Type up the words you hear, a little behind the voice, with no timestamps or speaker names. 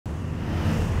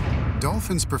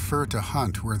Dolphins prefer to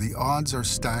hunt where the odds are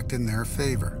stacked in their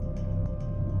favor.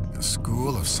 A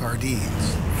school of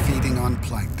sardines feeding on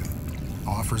plankton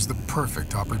offers the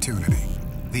perfect opportunity.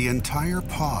 The entire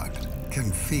pod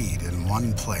can feed in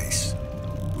one place.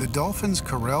 The dolphins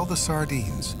corral the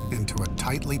sardines into a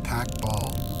tightly packed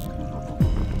ball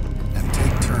and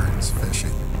take turns fishing.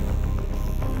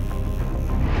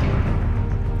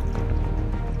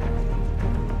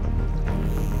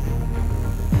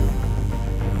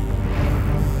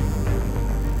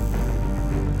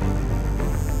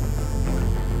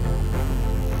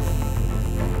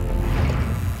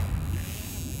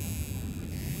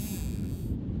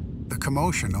 The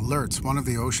commotion alerts one of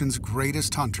the ocean's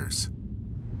greatest hunters,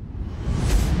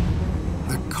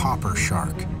 the copper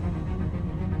shark.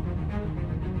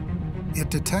 It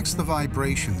detects the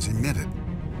vibrations emitted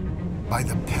by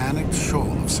the panicked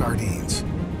shoal of sardines.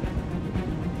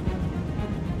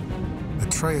 The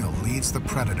trail leads the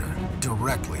predator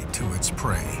directly to its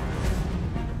prey.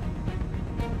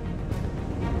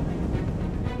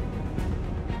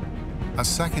 A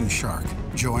second shark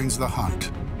joins the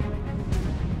hunt,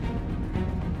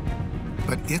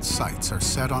 but its sights are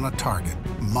set on a target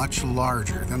much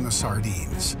larger than the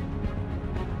sardines.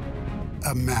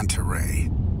 A manta ray.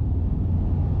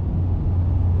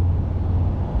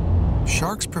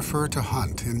 Sharks prefer to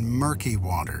hunt in murky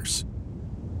waters,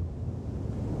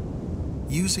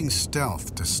 using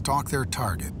stealth to stalk their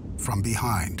target from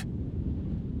behind.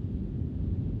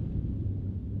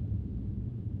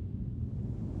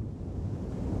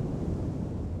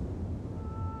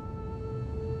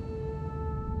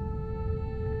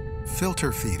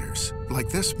 Filter feeders, like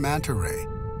this manta ray,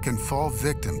 can fall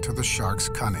victim to the shark's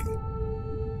cunning.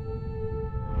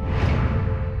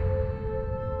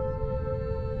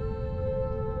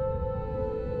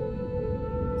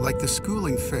 Like the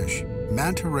schooling fish,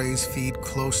 manta rays feed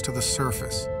close to the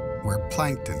surface, where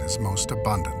plankton is most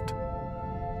abundant.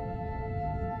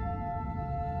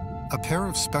 A pair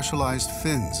of specialized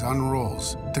fins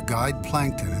unrolls to guide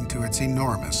plankton into its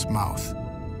enormous mouth.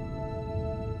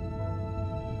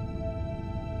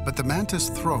 But the manta's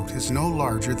throat is no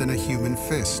larger than a human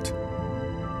fist,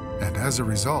 and as a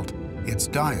result, its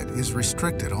diet is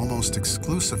restricted almost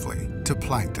exclusively to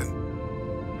plankton.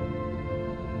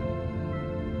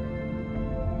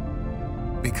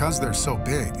 Because they're so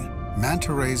big,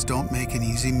 manta rays don't make an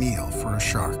easy meal for a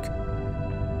shark.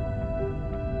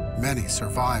 Many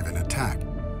survive an attack,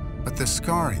 but the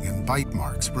scarring and bite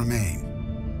marks remain.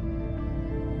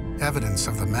 Evidence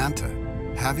of the manta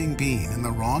having been in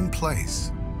the wrong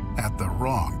place at the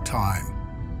wrong time.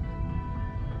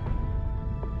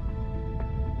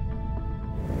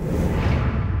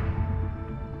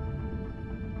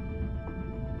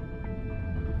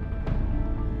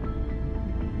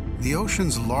 The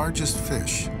ocean's largest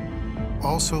fish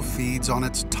also feeds on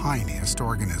its tiniest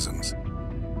organisms.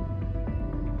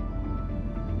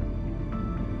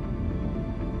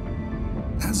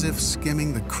 As if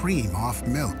skimming the cream off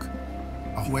milk,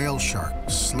 a whale shark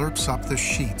slurps up the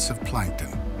sheets of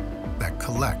plankton that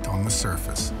collect on the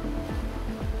surface.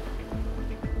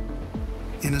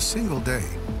 In a single day,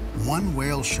 one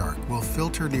whale shark will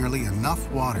filter nearly enough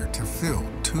water to fill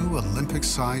 2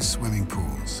 Olympic-sized swimming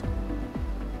pools.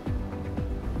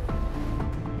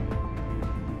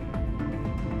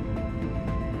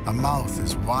 A mouth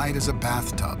as wide as a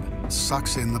bathtub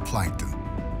sucks in the plankton.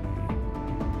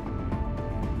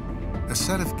 A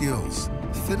set of gills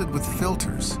fitted with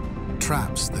filters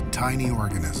traps the tiny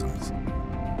organisms.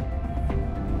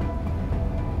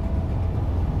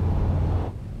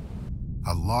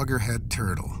 A loggerhead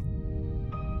turtle.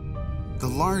 The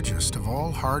largest of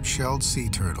all hard-shelled sea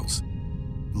turtles,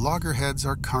 loggerheads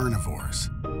are carnivores.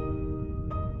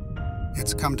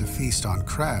 It's come to feast on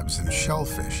crabs and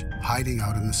shellfish hiding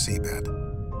out in the seabed,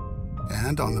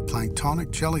 and on the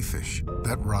planktonic jellyfish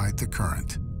that ride the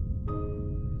current.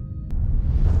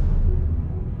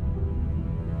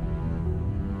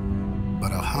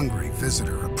 But a hungry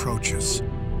visitor approaches.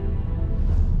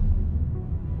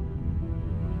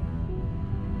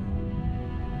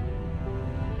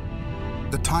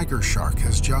 The tiger shark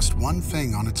has just one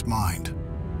thing on its mind: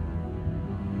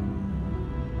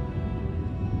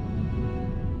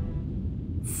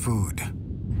 food.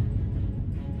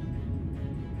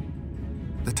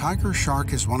 The tiger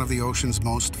shark is one of the ocean's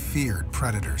most feared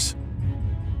predators.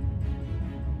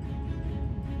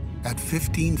 At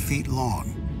 15 feet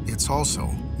long, it's also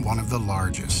one of the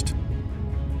largest.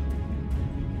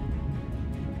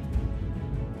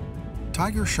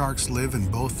 Tiger sharks live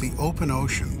in both the open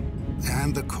ocean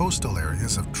and the coastal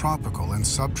areas of tropical and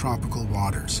subtropical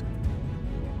waters.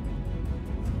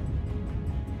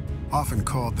 Often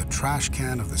called the trash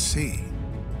can of the sea,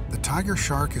 the tiger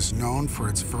shark is known for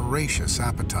its voracious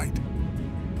appetite.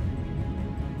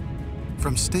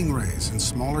 From stingrays and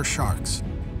smaller sharks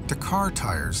to car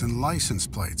tires and license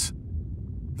plates,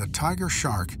 the tiger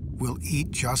shark will eat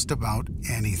just about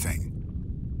anything.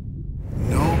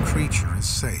 No creature is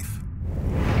safe.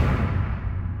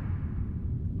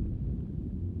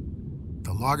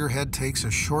 The loggerhead takes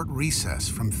a short recess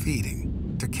from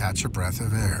feeding to catch a breath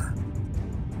of air.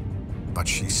 But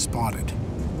she's spotted.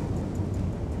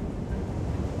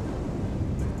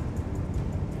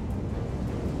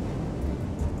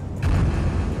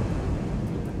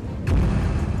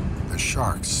 The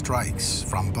shark strikes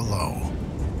from below.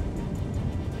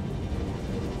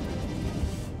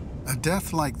 A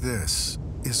death like this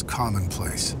is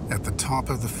commonplace at the top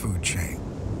of the food chain,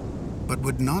 but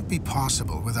would not be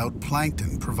possible without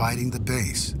plankton providing the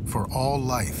base for all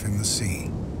life in the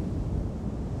sea.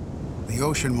 The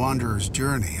ocean wanderer's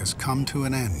journey has come to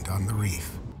an end on the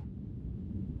reef.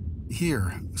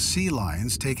 Here, sea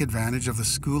lions take advantage of the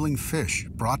schooling fish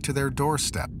brought to their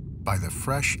doorstep by the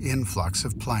fresh influx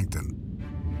of plankton.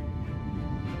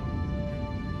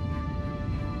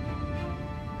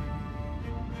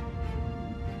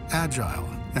 Agile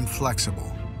and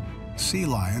flexible, sea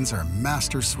lions are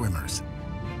master swimmers.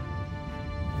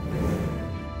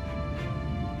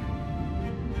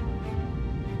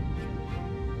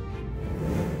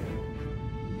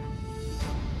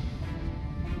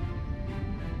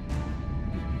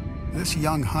 This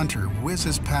young hunter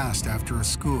whizzes past after a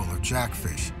school of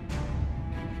jackfish.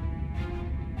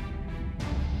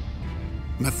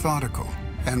 Methodical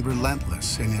and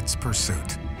relentless in its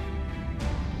pursuit.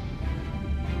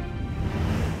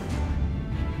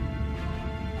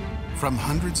 From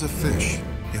hundreds of fish,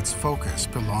 its focus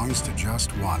belongs to just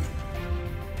one.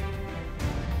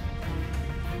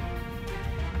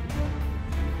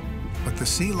 But the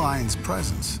sea lion's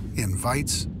presence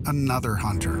invites another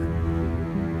hunter.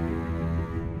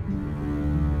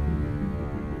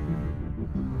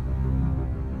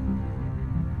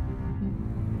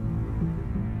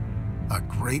 A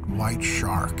great white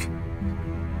shark.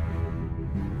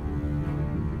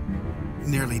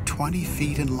 Nearly 20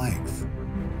 feet in length,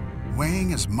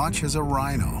 weighing as much as a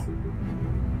rhino,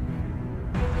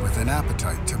 with an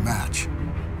appetite to match.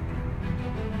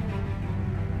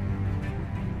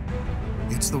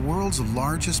 It's the world's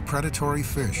largest predatory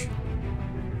fish.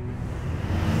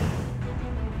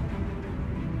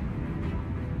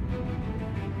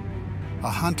 A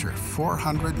hunter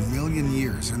 400 million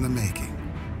years in the making.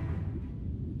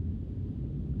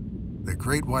 The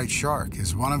great white shark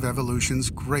is one of evolution's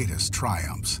greatest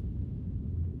triumphs.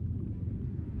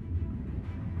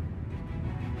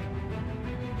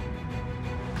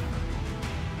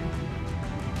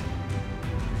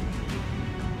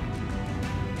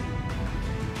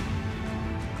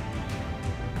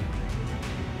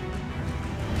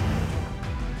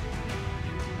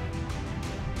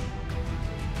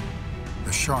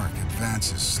 The shark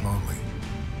advances slowly,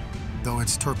 though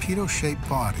its torpedo-shaped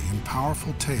body and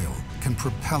powerful tail can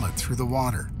propel it through the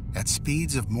water at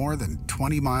speeds of more than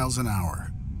 20 miles an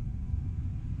hour.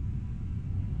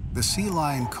 The sea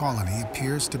lion colony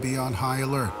appears to be on high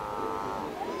alert,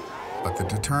 but the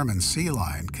determined sea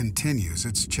lion continues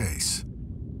its chase.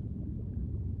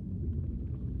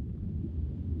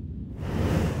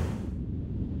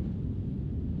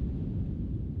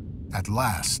 At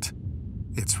last,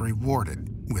 it's rewarded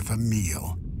with a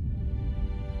meal.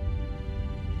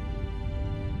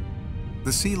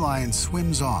 The sea lion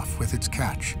swims off with its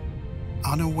catch,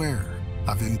 unaware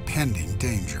of impending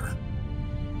danger.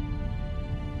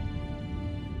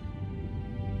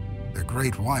 The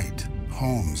great white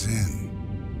homes in.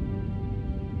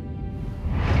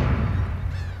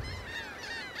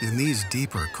 In these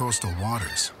deeper coastal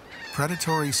waters,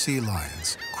 predatory sea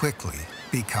lions quickly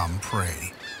become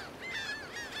prey.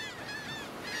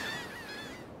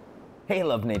 Hey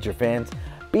Love Nature fans,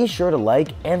 be sure to like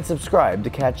and subscribe to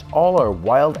catch all our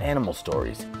wild animal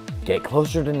stories. Get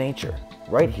closer to nature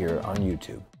right here on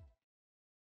YouTube.